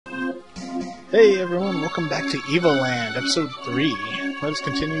Hey everyone, welcome back to Evoland, episode 3. Let us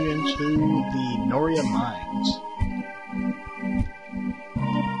continue into the Noria Mines.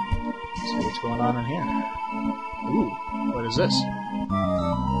 See what's going on in here. Ooh, what is this?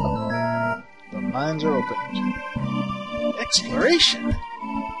 Oh, the mines are opened. Exploration!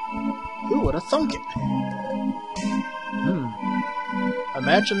 Who would have thunk it?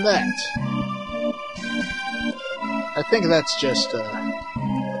 Imagine that. I think that's just,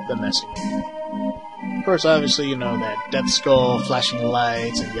 the messing. Of course, obviously, you know that death skull, flashing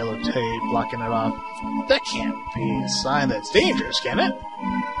lights, and yellow tape blocking it off. That can't be a sign that it's dangerous, can it?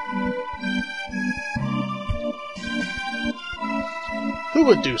 Who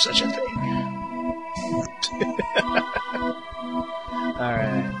would do such a thing?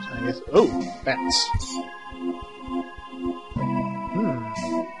 Alright, I guess... Oh, bats.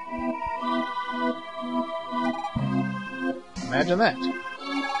 Imagine that.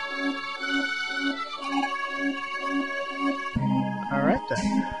 Alright then.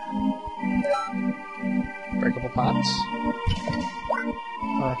 Breakable pots.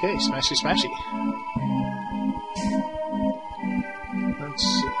 Okay, smashy smashy. Let's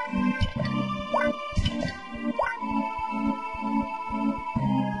see.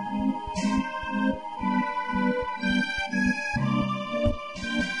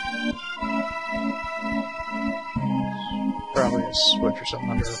 Probably a switch or something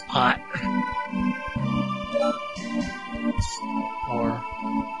under the pot. Or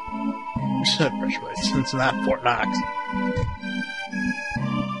pressure plates. It's not Fort Knox.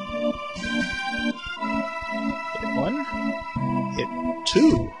 Hit 1. Hit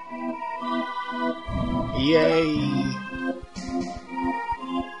 2. Yay!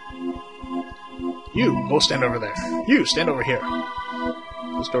 You, go stand over there. You, stand over here.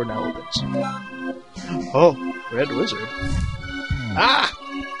 This door now opens. Oh, Red Wizard. Ah!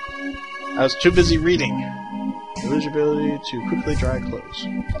 I was too busy reading. You lose your ability to quickly dry clothes.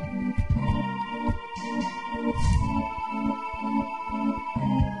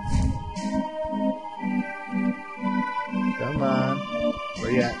 Come on.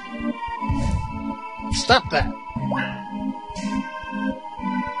 Where you at? Stop that!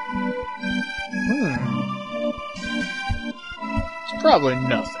 It's probably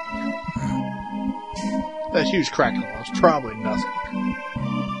nothing. That huge crack in the wall is probably nothing.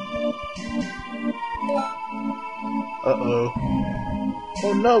 Uh-oh.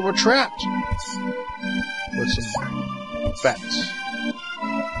 Oh no, we're trapped! With some bats.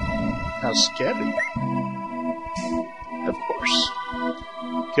 How scary. Of course.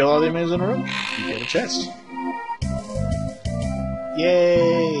 Kill all the enemies in the room, you get a chest.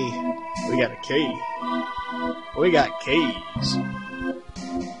 Yay! We got a key. We got keys.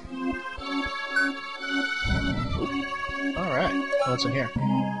 Alright, what's in here?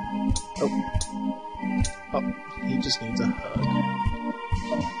 Oh, he just needs a hug.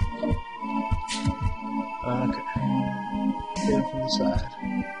 Okay. Get him from the side.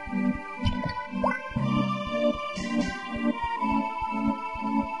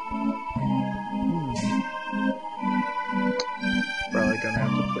 Probably gonna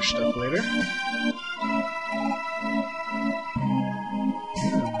have to push stuff later.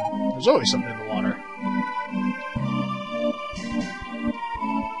 There's always something in the water.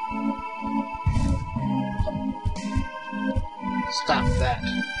 Stop that.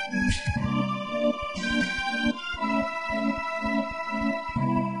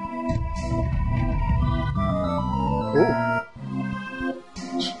 Ooh.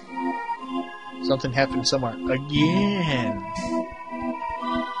 Something happened somewhere. Again.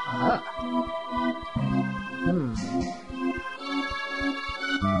 Aha.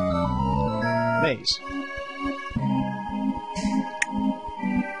 Maze.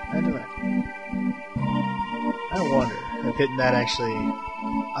 I wonder if hitting that actually...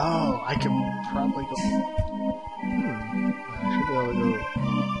 Oh, I can probably go... I should be able to go...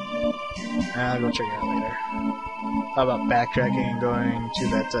 I'll go check it out later. How about backtracking and going to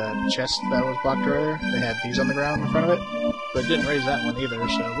that chest that was blocked earlier? They had these on the ground in front of it, but it didn't raise that one either,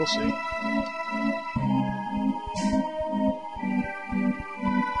 so we'll see.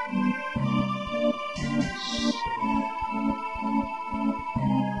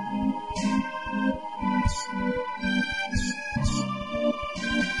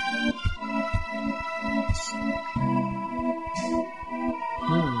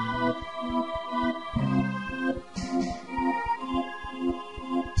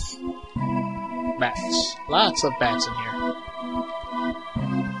 Bats. Lots of bats in here.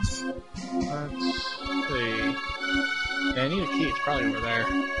 Let's see. Yeah, I need a key. It's probably over there.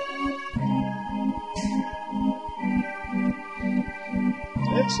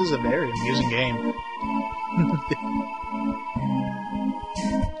 This is a very amusing game.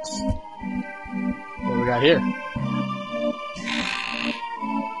 What do we got here?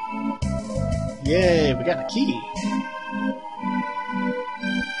 Yay, we got a key.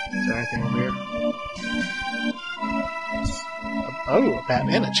 Is there anything over here? Oh, a bat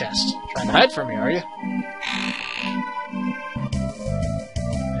in a chest. Trying to hide from me, are you?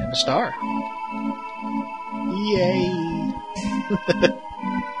 And a star. Yay!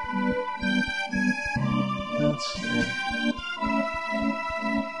 Let's see.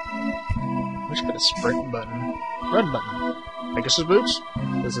 Wish I had a sprint button. Run button. Pegasus boots?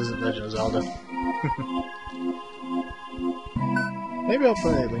 This isn't Legend of Zelda. Maybe I'll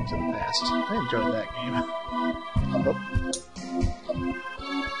play Link to the Past. I enjoyed that game. Oh.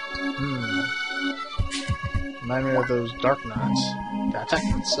 Remind me of those dark knots. Got attacked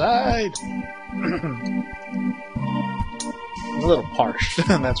from the side! I'm a little parched,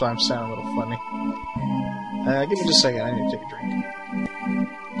 and that's why I'm sounding a little funny. Give me just a second, I need to take a drink.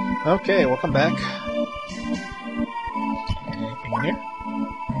 Okay, welcome back. Anything in here?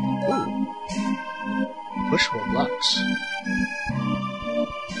 Ooh. Pushable blocks.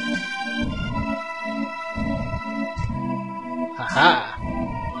 Haha!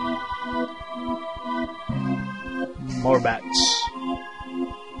 More bats.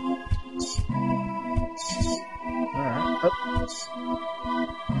 Alright, up. Okay.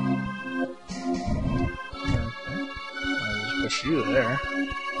 I'll just push you there.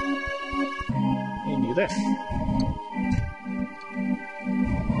 And you there.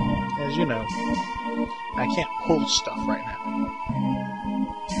 As you know, I can't hold stuff right now.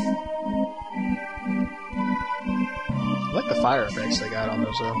 I like the fire effects they got on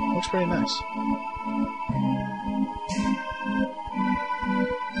those though. Looks pretty nice.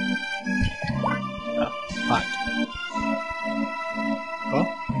 Oh, hot. Oh?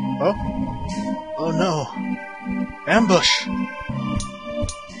 Oh? Oh no! Ambush!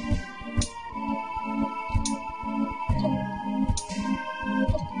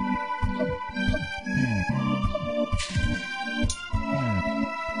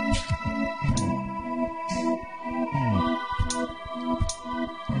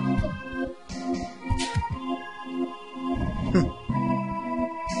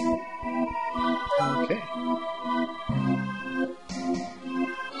 Okay.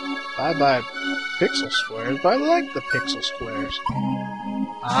 Bye-bye pixel squares, but I like the pixel squares.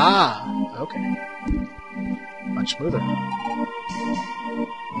 Ah, okay. Much smoother.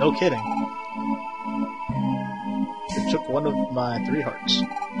 No kidding. It took one of my 3 hearts.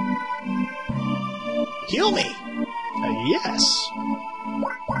 Heal me! Yes!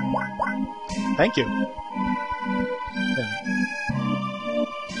 Thank you.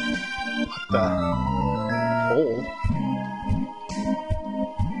 What the hole?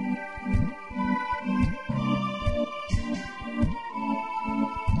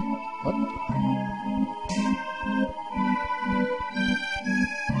 What?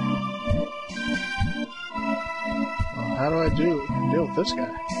 Well, how do I deal with this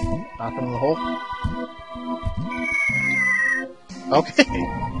guy? Knock him in the hole? Okay.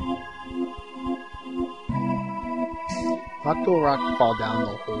 Knock to a rock and fall down the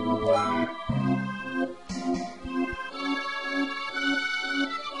hole.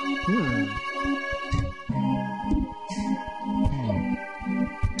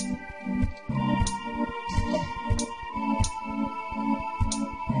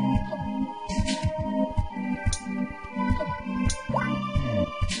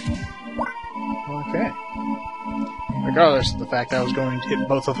 Okay. Regardless of the fact I was going to hit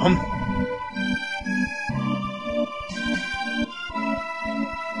both of them.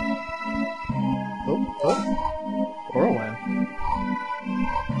 Oh. Whirlwind.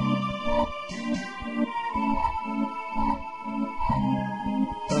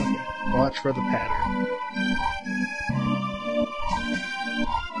 Okay. Watch for the pattern.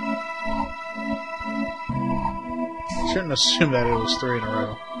 Shouldn't assume that it was 3 in a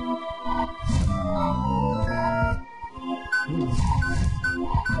row.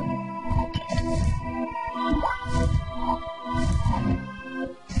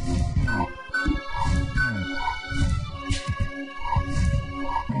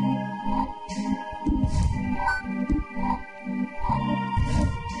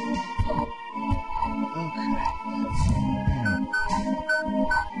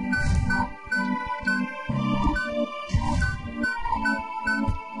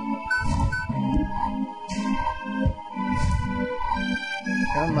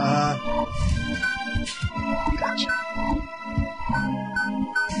 Come on. Gotcha.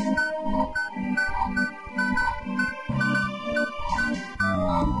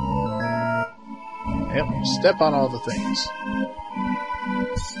 Yep, step on all the things.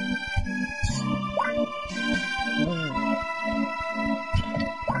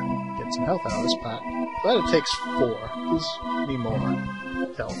 Get some health out of this pot. But it takes 4. Gives me more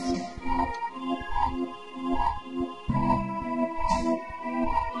health.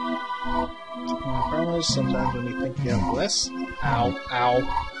 The problem is sometimes when you think you have less. Ow, ow.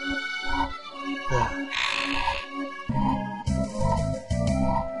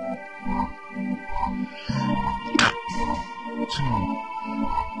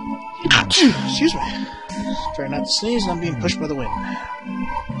 Excuse me. Try not to sneeze, and I'm being pushed by the wind.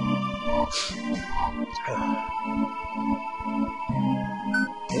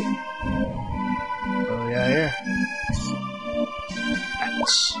 Oh yeah, here.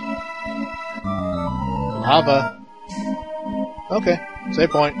 Rats. Lava. Okay, save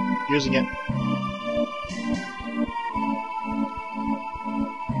point. Using it.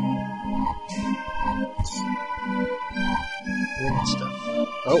 Wind stuff.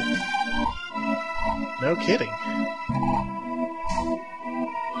 Oh. No kidding.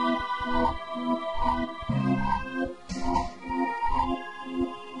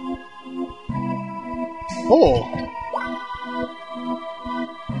 Oh.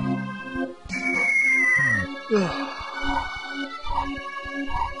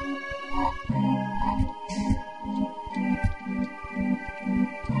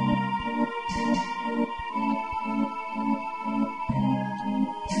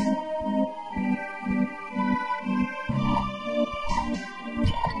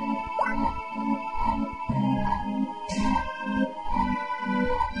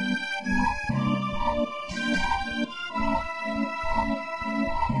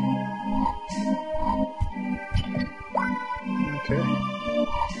 Okay.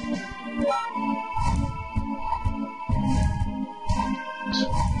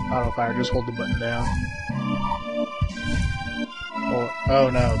 Auto fire, just hold the button down. Or, oh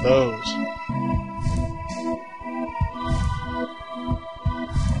no, those.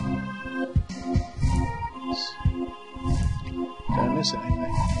 Did I miss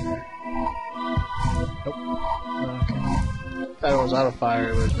anything? Nope. Okay. That was auto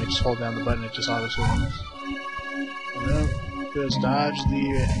fire, whereas we just hold down the button, it just auto swings. Nope. Just dodge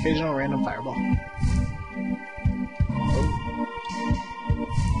the occasional random fireball.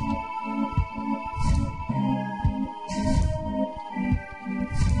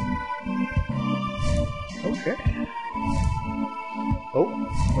 Okay. Oh,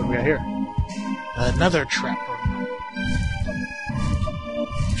 what do we got here? Another trap room.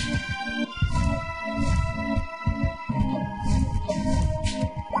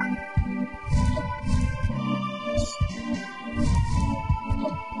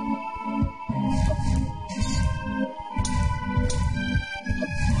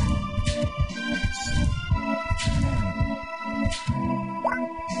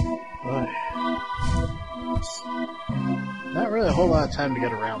 Not really a whole lot of time to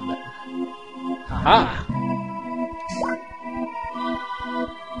get around it. Haha!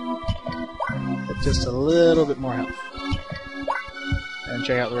 Get just a little bit more health. And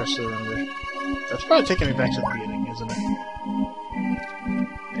check out the rest of the render. That's probably taking me back to the beginning, isn't it?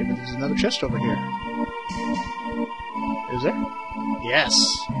 Maybe there's another chest over here. Is there? Yes!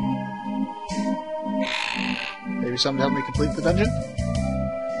 Maybe something to help me complete the dungeon?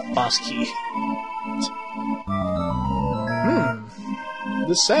 Boss key.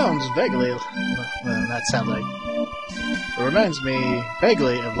 This sounds vaguely... Well, that sounds like... It reminds me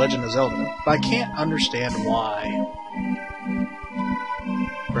vaguely of Legend of Zelda, but I can't understand why.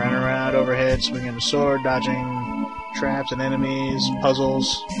 Running around overhead, swinging a sword, dodging traps and enemies,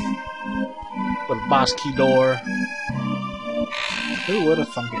 puzzles, with a boss key door. Who would have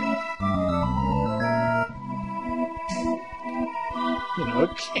thunk it? You know,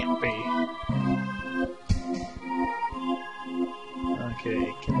 it can't be.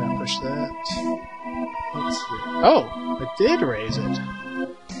 Okay, can I push that? Let's see. Oh! It did raise it!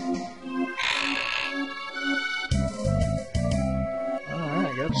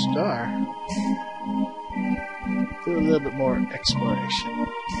 Alright, got a star. Do a little bit more exploration.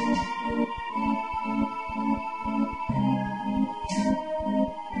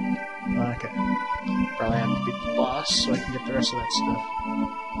 Okay. Probably have to beat the boss so I can get the rest of that stuff.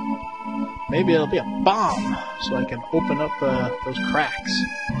 Maybe it'll be a bomb, so I can open up those cracks.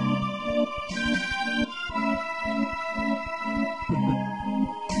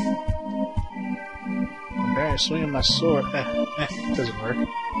 Okay, swinging my sword. Doesn't work.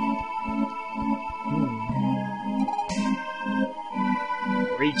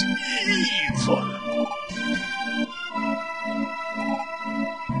 Great evil.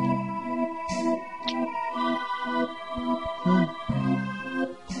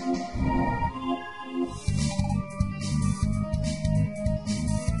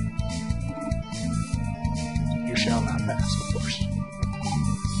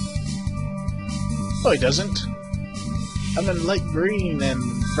 No, he doesn't. I'm in light green and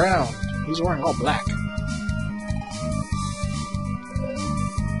brown. He's wearing all black.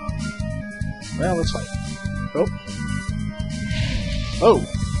 Well, let's fight. Oh. Oh!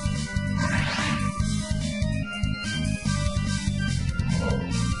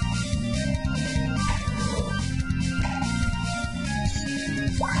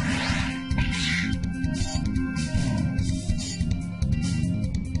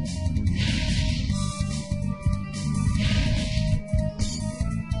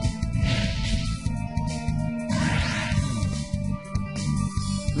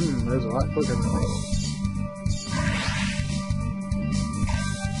 That was a lot quicker than me.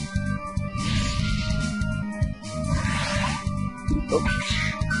 Oh.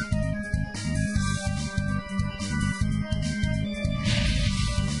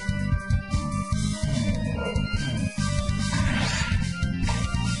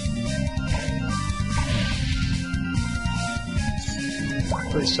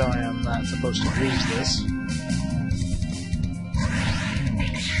 Please tell me I'm not supposed to use this.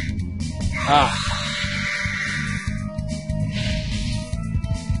 Ah.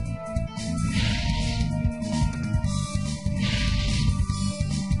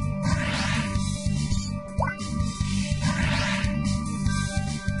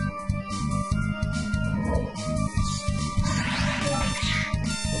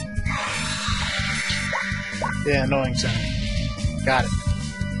 Yeah, annoying sound. Got it.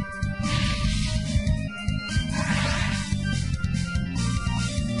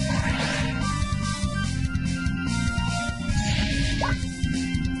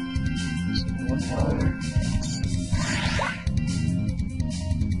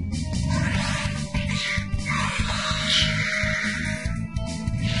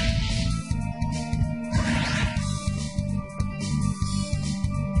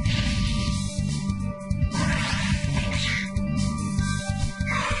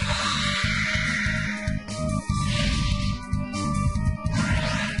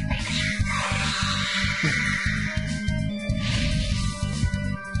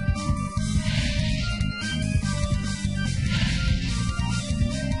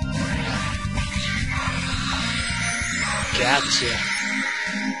 Gotcha.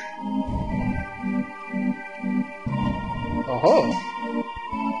 Oh.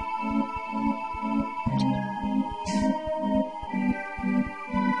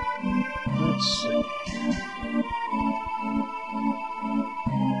 Let's see.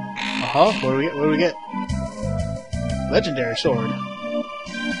 What do we get? What do we get? Legendary sword.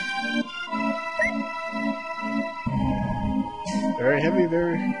 Very heavy,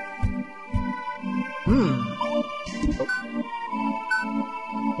 very... Oh.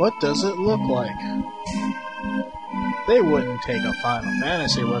 What does it look like? They wouldn't take a Final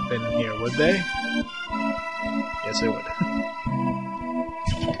Fantasy weapon in here, would they? Yes, they would.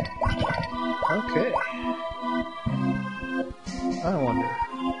 Okay. I wonder.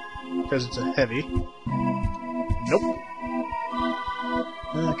 Because it's a heavy. Nope.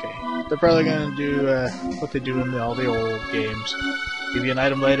 Okay. They're probably gonna do what they do in all the old games. Give you an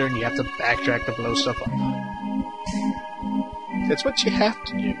item later and you have to backtrack to blow stuff up. That's what you have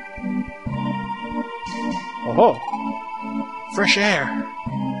to do. Oh-ho! Fresh air!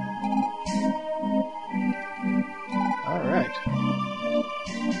 Alright.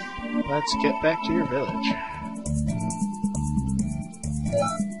 Let's get back to your village.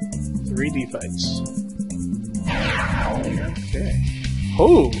 3D fights. Okay.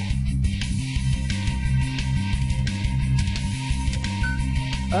 Oh!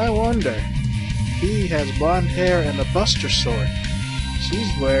 I wonder. He has blonde hair and a buster sword.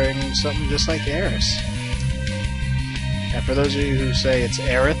 She's wearing something just like Kaeris. And for those of you who say it's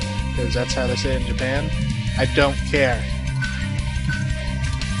Aerith, because that's how they say it in Japan, I don't care.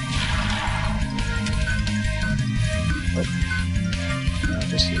 Oh. No,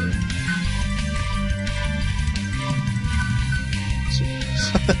 just here.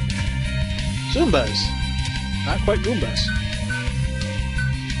 Zumbas. Not quite Goombas.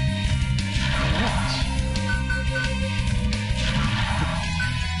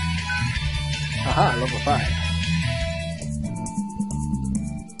 Aha, level 5.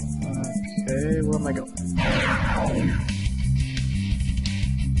 Okay, where am I going?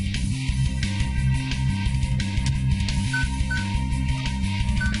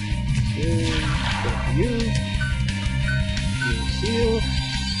 Okay, go for you. You heal.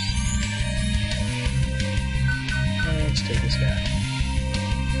 Let's take this guy.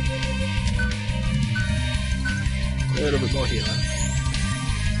 A little bit more healing.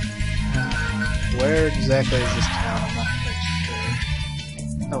 Where exactly is this town? I'm not quite sure.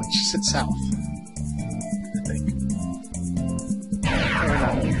 Oh, she said south.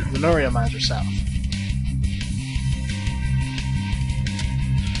 Noria Mines are south.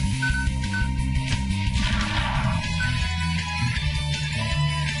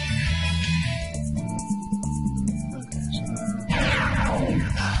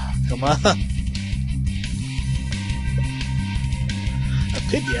 Come on.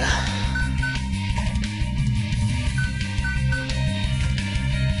 Apidia.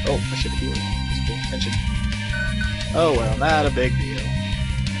 Oh, I should heal. Just pay attention. Oh well, not a big deal.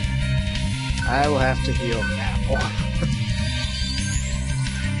 I will have to heal now.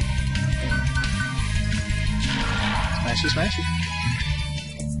 Smashy, smashy.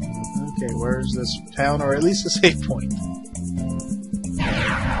 Okay, where's this town, or at least a save point?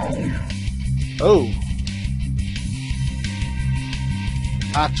 Oh!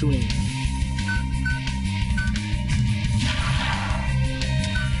 Tatooine.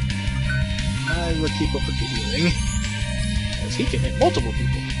 I will keep up with the healing, as he can hit multiple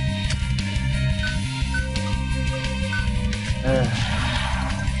people.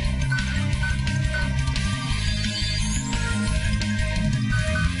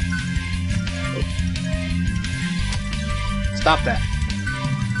 Stop that.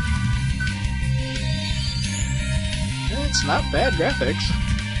 It's not bad graphics.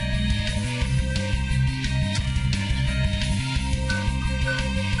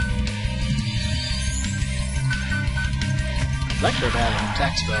 I'd like her to have an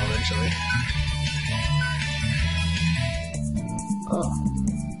attack spell eventually. Oh.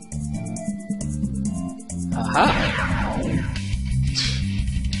 Aha!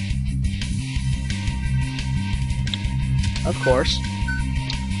 Of course.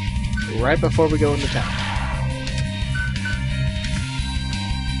 Right before we go into town.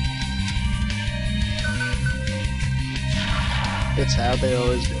 It's how they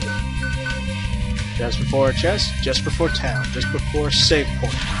always do it. Just before a chest, just before town, just before save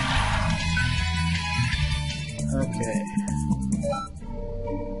point. Okay.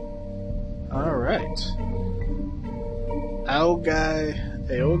 Alright. Owl guy,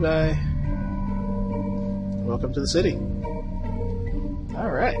 AO guy. Welcome to the city.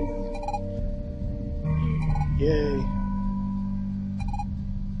 Alright. Yay.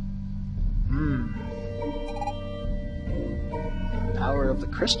 Power of the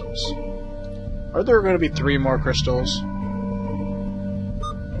crystals. Are there going to be 3 more crystals?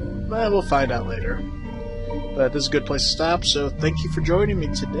 Well, we'll find out later. But this is a good place to stop, so thank you for joining me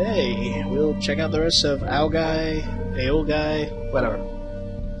today. We'll check out the rest of Owl Guy, AO Guy, whatever,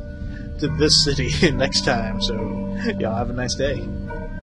 to this city next time, so y'all have a nice day.